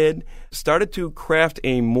 had a kid, started to craft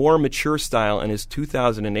a more mature style in his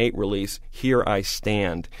 2008 release, Here I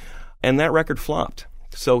Stand. And that record flopped.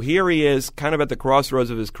 So here he is, kind of at the crossroads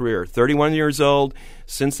of his career. 31 years old.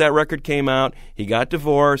 Since that record came out, he got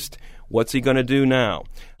divorced. What's he going to do now?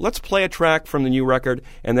 Let's play a track from the new record,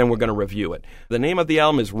 and then we're going to review it. The name of the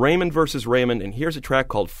album is Raymond vs. Raymond, and here's a track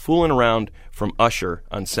called Foolin' Around from Usher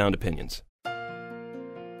on Sound Opinions.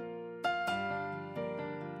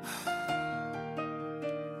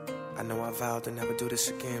 I know I vowed to never do this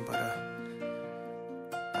again, but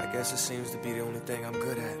I guess it seems to be the only thing I'm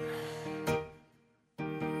good at.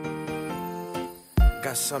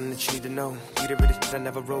 Got something that you need to know. Be the realest shit I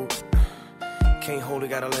never wrote. Can't hold it,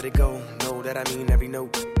 gotta let it go. Know that I mean every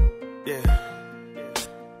note. Yeah.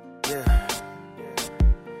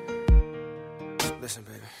 Listen,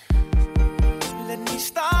 baby. Let me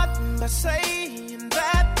start by saying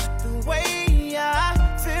that the way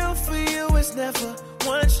I feel for you is never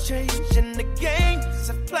once changed in the game.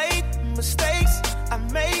 I've played, mistakes I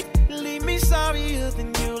made, leave me sorrier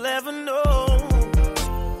than you'll ever know.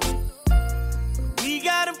 We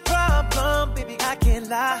got a problem, baby, I can't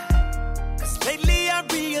lie. 'Cause lately I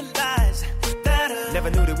realize that I never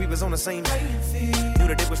knew that we was on the same page. Knew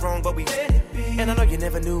that it was wrong, but we let it be. And I know you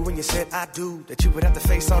never knew when you said I do that you would have to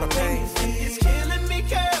face all the pain. It's killing me,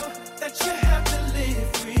 girl, that you have to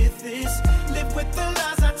live with this. Live with the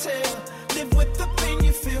lies I tell, live with the pain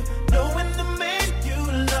you feel, knowing the man you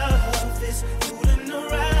love is fooling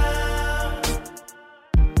around.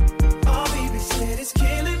 Oh, baby said it's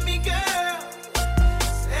killing me, girl.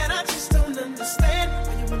 Said I just don't understand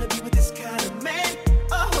why you wanna be with this kind of man.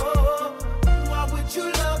 Oh, why would you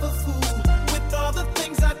love a fool with all the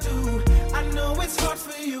things I do? I know it's hard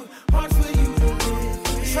for you to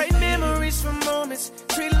live with. Trade memories for moments,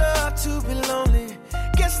 treat love to be lonely.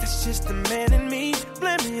 Guess that's just the man in me.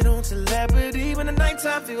 Blame it on celebrity. When the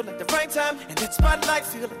nighttime feel like the right time, and that spotlight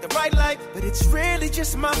feel like the right light. But it's really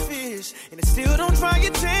just my fears, and it still don't dry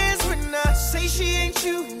your tears when I say she ain't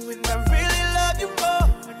you. And I really love you more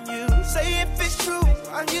than you say if it's true.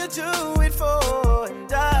 Why you do it for?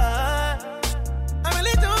 And I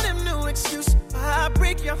really don't have no excuse. I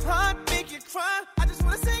break your heart, make you cry. I just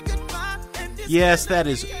wanna say goodbye. Yes, that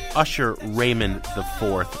is Usher Raymond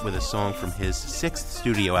IV with a song from his 6th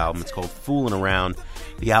studio album. It's called Foolin' Around.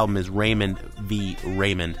 The album is Raymond v.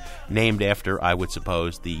 Raymond, named after, I would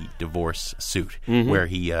suppose, the divorce suit, where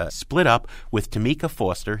he split up with Tamika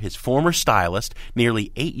Foster, his former stylist,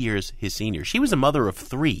 nearly 8 years his senior. She was a mother of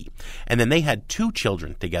 3, and then they had 2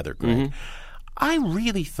 children together, Greg. I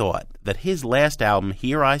really thought that his last album,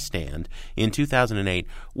 Here I Stand, in 2008,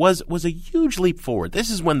 was a huge leap forward. This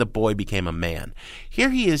is when the boy became a man. Here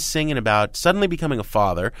he is singing about suddenly becoming a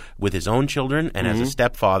father with his own children and as a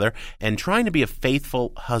stepfather and trying to be a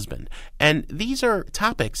faithful husband. And these are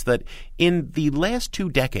topics that in the last 2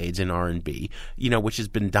 decades in R&B, which has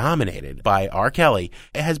been dominated by R. Kelly,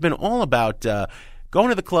 it has been all about going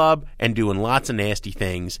to the club and doing lots of nasty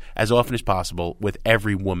things as often as possible with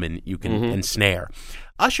every woman you can ensnare.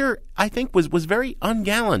 Usher, I think, was very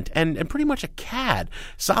ungallant and pretty much a cad,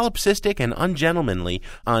 solipsistic and ungentlemanly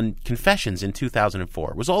on Confessions in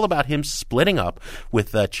 2004. It was all about him splitting up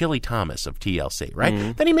with Chili Thomas of TLC,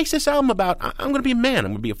 right? Then he makes this album about, I'm going to be a man,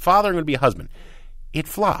 I'm going to be a father, I'm going to be a husband. It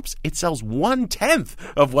flops. It sells 1/10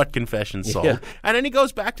 of what Confessions sold. Yeah. And then he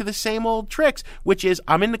goes back to the same old tricks, which is,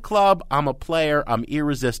 I'm in the club, I'm a player, I'm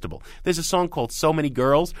irresistible. There's a song called So Many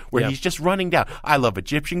Girls where he's just running down. I love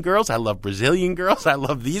Egyptian girls, I love Brazilian girls, I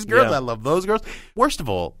love these girls, I love those girls. Worst of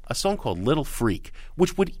all, a song called Little Freak,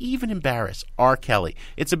 which would even embarrass R. Kelly.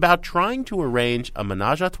 It's about trying to arrange a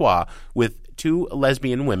menage a trois with 2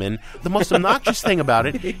 lesbian women. The most obnoxious thing about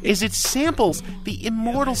it is it samples the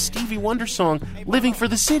immortal Stevie Wonder song Living for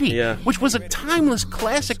the City, which was a timeless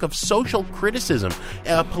classic of social criticism,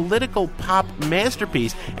 a political pop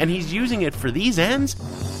masterpiece, and he's using it for these ends.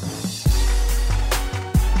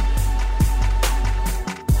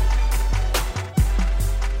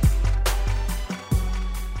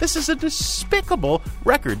 This is a despicable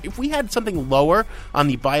record. If we had something lower on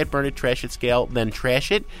the buy it, burn it, trash it scale than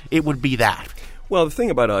trash it, it would be that. Well, the thing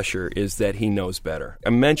about Usher is that he knows better. I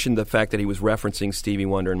mentioned the fact that he was referencing Stevie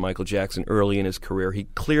Wonder and Michael Jackson early in his career. He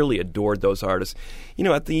clearly adored those artists.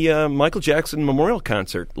 At the Michael Jackson Memorial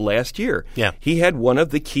Concert last year, he had one of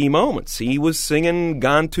the key moments. He was singing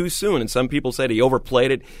Gone Too Soon, and some people said he overplayed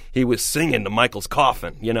it. He was singing to Michael's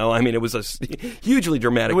coffin. It was a hugely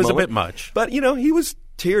dramatic moment. It was a bit much. But, he was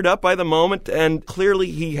teared up by the moment, and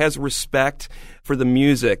clearly he has respect for the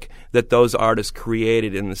music that those artists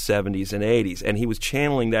created in the 70s and 80s, and he was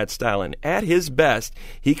channeling that style, and at his best,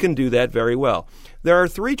 he can do that very well. There are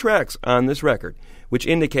 3 tracks on this record which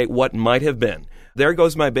indicate what might have been. There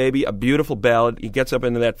Goes My Baby, a beautiful ballad. He gets up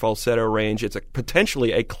into that falsetto range. It's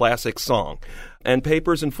potentially a classic song. And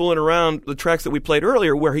Papers and Foolin' Around, the tracks that we played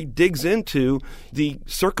earlier, where he digs into the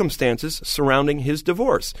circumstances surrounding his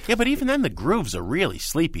divorce. Yeah, but even then the grooves are really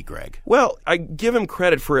sleepy, Greg. Well, I give him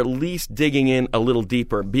credit for at least digging in a little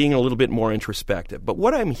deeper, being a little bit more introspective. But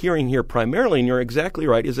what I'm hearing here primarily, and you're exactly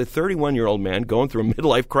right, is a 31-year-old man going through a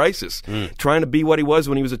midlife crisis, trying to be what he was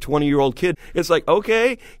when he was a 20-year-old kid. It's like,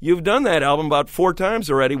 okay, you've done that album about 4 times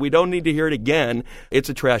already. We don't need to hear it again. It's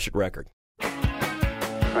a trash it record.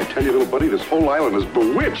 I tell you, little buddy, this whole island is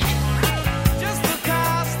bewitched. Just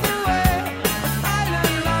across the way,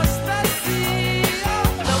 island lost at sea.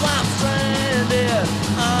 Now I'm stranded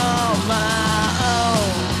on my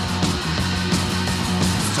own.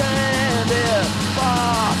 Stranded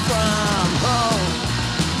far from home.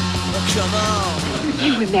 Come on.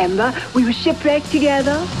 You remember, we were shipwrecked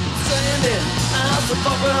together. Stranded out so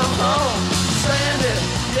far from home. Stranded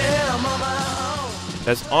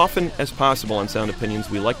As often as possible on Sound Opinions,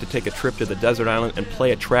 we like to take a trip to the desert island and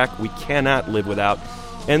play a track we cannot live without.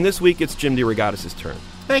 And this week, it's Jim DeRogatis' turn.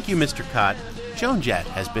 Thank you, Mr. Cott. Joan Jett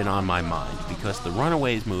has been on my mind because the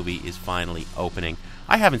Runaways movie is finally opening.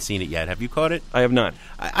 I haven't seen it yet. Have you caught it? I have not.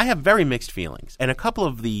 I have very mixed feelings, and a couple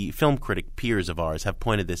of the film critic peers of ours have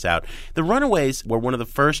pointed this out. The Runaways were one of the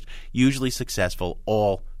first hugely successful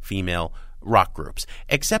all-female rock groups,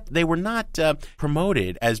 except they were not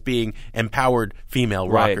promoted as being empowered female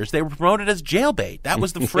rockers. Right. They were promoted as jailbait. That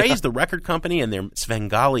was the phrase the record company and their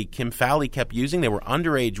Svengali, Kim Fowley, kept using. They were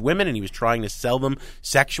underage women, and he was trying to sell them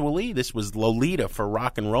sexually. This was Lolita for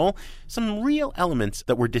rock and roll. Some real elements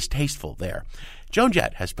that were distasteful there. Joan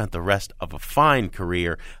Jett has spent the rest of a fine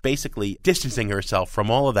career basically distancing herself from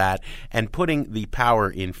all of that and putting the power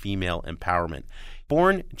in female empowerment.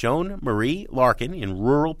 Born Joan Marie Larkin in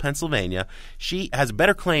rural Pennsylvania, she has a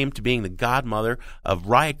better claim to being the godmother of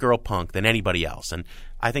Riot Girl punk than anybody else. And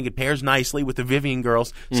I think it pairs nicely with the Vivian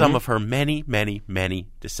Girls, some of her many, many, many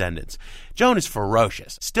descendants. Joan is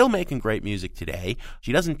ferocious, still making great music today.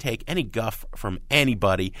 She doesn't take any guff from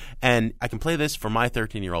anybody, and I can play this for my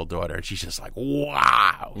 13-year-old daughter, and she's just like,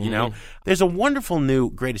 wow, you know? There's a wonderful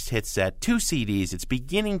new greatest hits set, 2 CDs. It's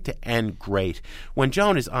beginning to end great. When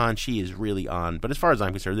Joan is on, she is really on, but as far as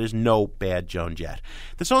I'm concerned, there's no bad Joan Jett.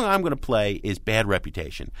 The song I'm going to play is Bad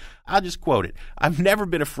Reputation. I'll just quote it. I've never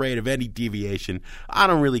been afraid of any deviation. I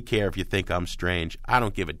don't really care if you think I'm strange. I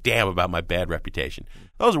don't give a damn about my bad reputation.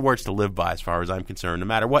 Those are words to live by as far as I'm concerned. No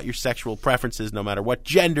matter what your sexual preferences, no matter what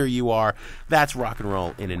gender you are, that's rock and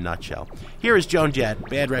roll in a nutshell. Here is Joan Jett,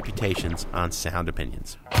 Bad Reputations on Sound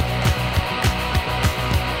Opinions.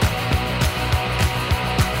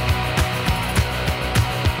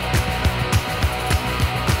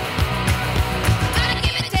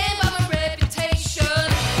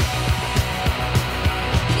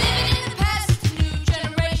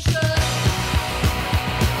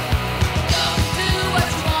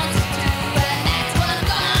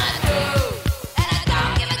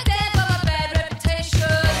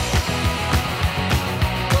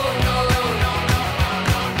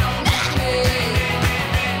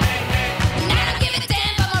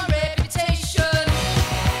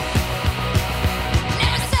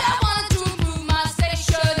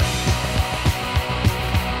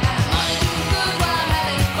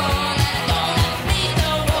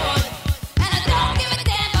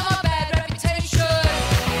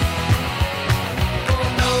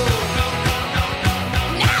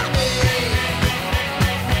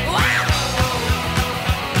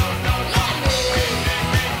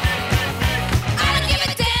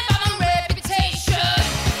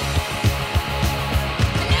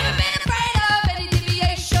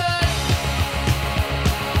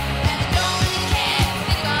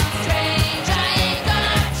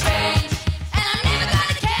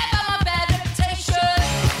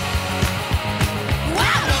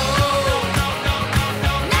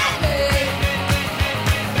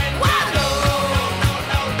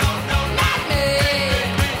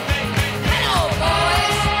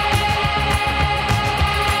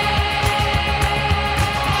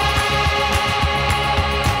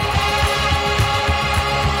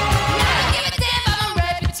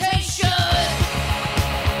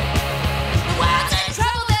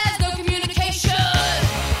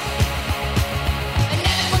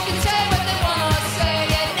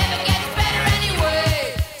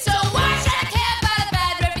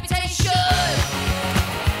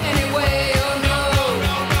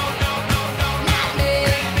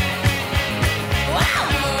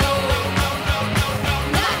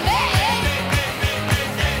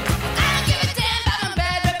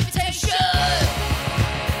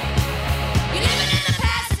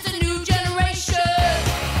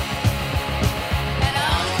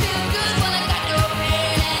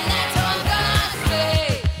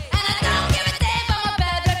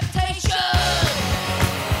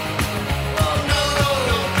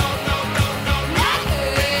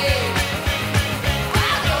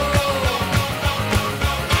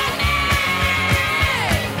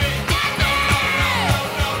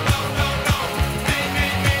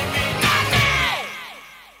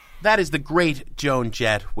 That is the great Joan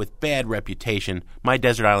Jett with Bad Reputation, my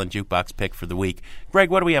Desert Island Jukebox pick for the week. Greg,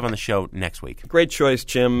 what do we have on the show next week? Great choice,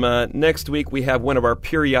 Jim. Next week we have one of our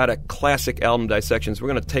periodic classic album dissections. We're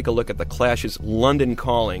going to take a look at The Clash's London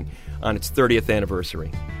Calling on its 30th anniversary.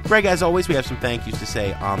 Greg, as always, we have some thank yous to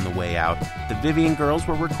say on the way out. The Vivian Girls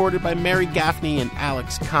were recorded by Mary Gaffney and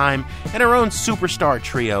Alex Kime, and our own superstar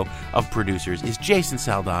trio of producers is Jason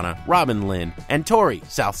Saldana, Robin Lynn, and Tori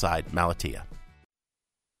Southside Malatia.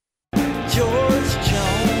 George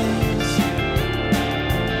Jones,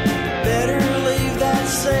 better leave that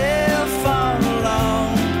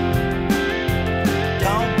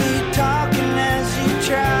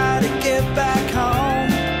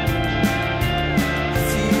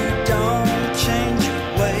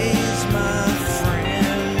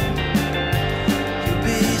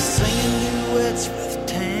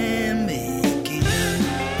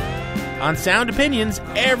On Sound Opinions,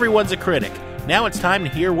 everyone's a critic. Now it's time to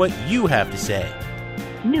hear what you have to say.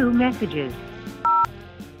 New messages.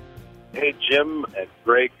 Hey, Jim and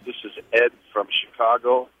Greg, this is Ed from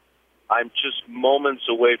Chicago. I'm just moments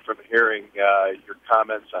away from hearing your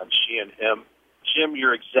comments on She and Him. Jim,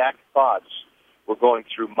 your exact thoughts were going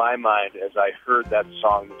through my mind as I heard that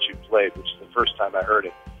song that you played, which is the first time I heard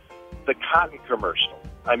it. The cotton commercial.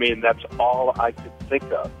 I mean, that's all I could think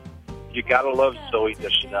of. You gotta love Zooey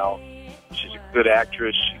Deschanel. She's a good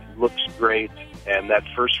actress. She looks great, and that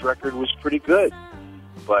first record was pretty good.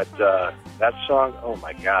 But that song, oh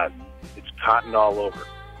my God, it's cotton all over.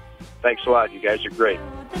 Thanks a lot. You guys are great.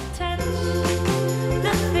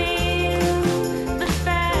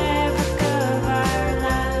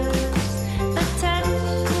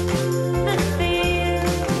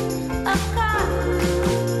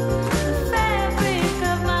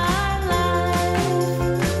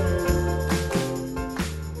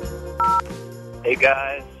 Hey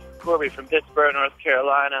guys, Corby from Pittsburgh, North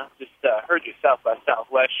Carolina. Just heard your South by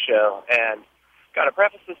Southwest show, and got to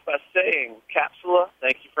preface this by saying, Capsula,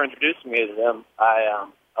 thank you for introducing me to them. I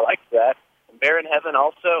liked that. And Bear in Heaven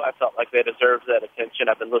also, I felt like they deserved that attention.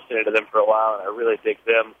 I've been listening to them for a while, and I really dig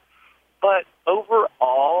them. But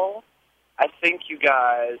overall, I think you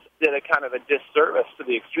guys did a kind of a disservice to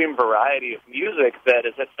the extreme variety of music that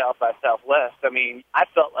is at South by Southwest. I mean, I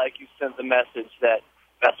felt like you sent the message that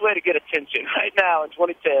the best way to get attention right now in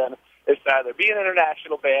 2010 is to either be an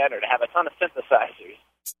international band or to have a ton of synthesizers.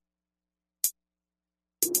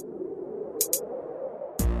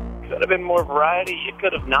 Could have been more variety. You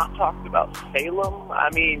could have not talked about Salem.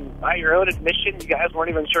 I mean, by your own admission, you guys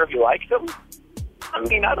weren't even sure if you liked them. I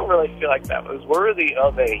mean, I don't really feel like that was worthy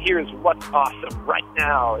of a here's what's awesome right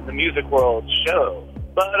now in the music world show.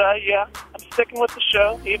 But, yeah, I'm sticking with the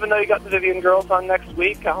show. Even though you got the Vivian Girls on next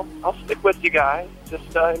week, I'll stick with you guys.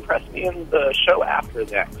 Just impress me in the show after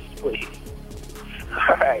next, please.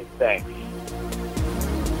 All right, thanks.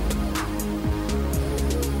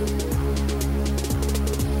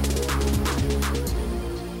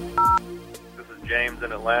 This is James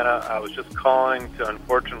in Atlanta. I was just calling to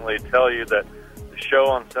unfortunately tell you that the show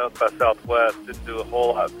on South by Southwest didn't do a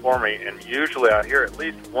whole lot for me, and usually I hear at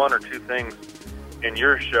least one or two things in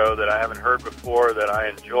your show that I haven't heard before that I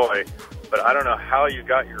enjoy, but I don't know how you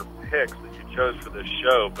got your picks that you chose for this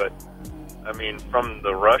show, but I mean, from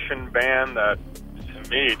the Russian band that to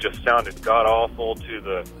me just sounded god-awful to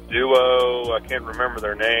the duo, I can't remember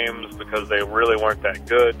their names because they really weren't that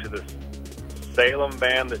good, to this Salem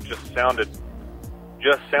band that just sounded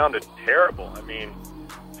terrible. I mean,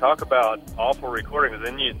 talk about awful recordings.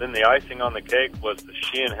 Then the icing on the cake was the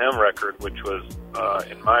She and Him record, which was,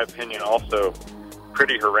 in my opinion, also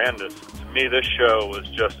pretty horrendous. To me, this show was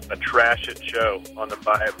just a trash it show on the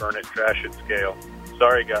buy it, burn it, trash it scale.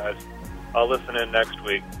 Sorry, guys. I'll listen in next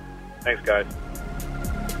week. Thanks, guys.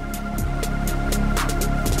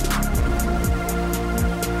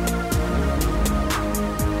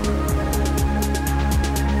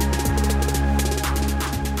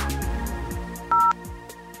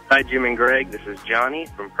 Hi, Jim and Greg. This is Johnny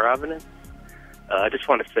from Providence. I just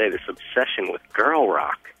want to say this obsession with girl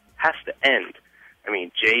rock has to end. I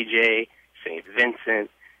mean, JJ, St.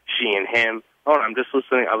 Vincent, She and Him. Oh, I was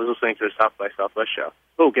listening to the South by Southwest show.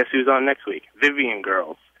 Oh, guess who's on next week? Vivian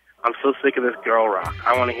Girls. I'm so sick of this girl rock.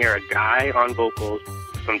 I want to hear a guy on vocals,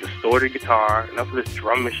 some distorted guitar, enough of this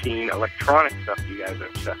drum machine, electronic stuff you guys are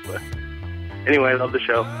obsessed with. Anyway, I love the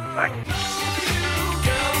show. Bye.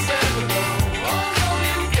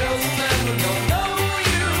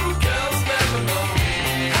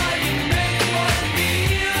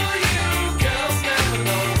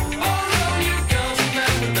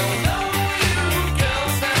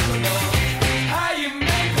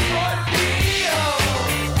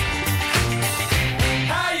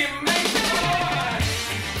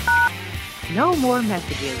 No more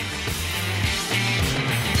messages.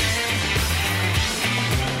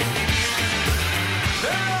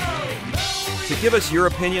 To give us your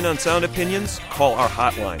opinion on Sound Opinions, call our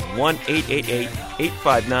hotline,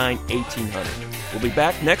 1-888-859-1800. We'll be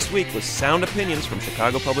back next week with Sound Opinions from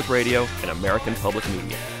Chicago Public Radio and American Public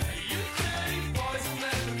Media.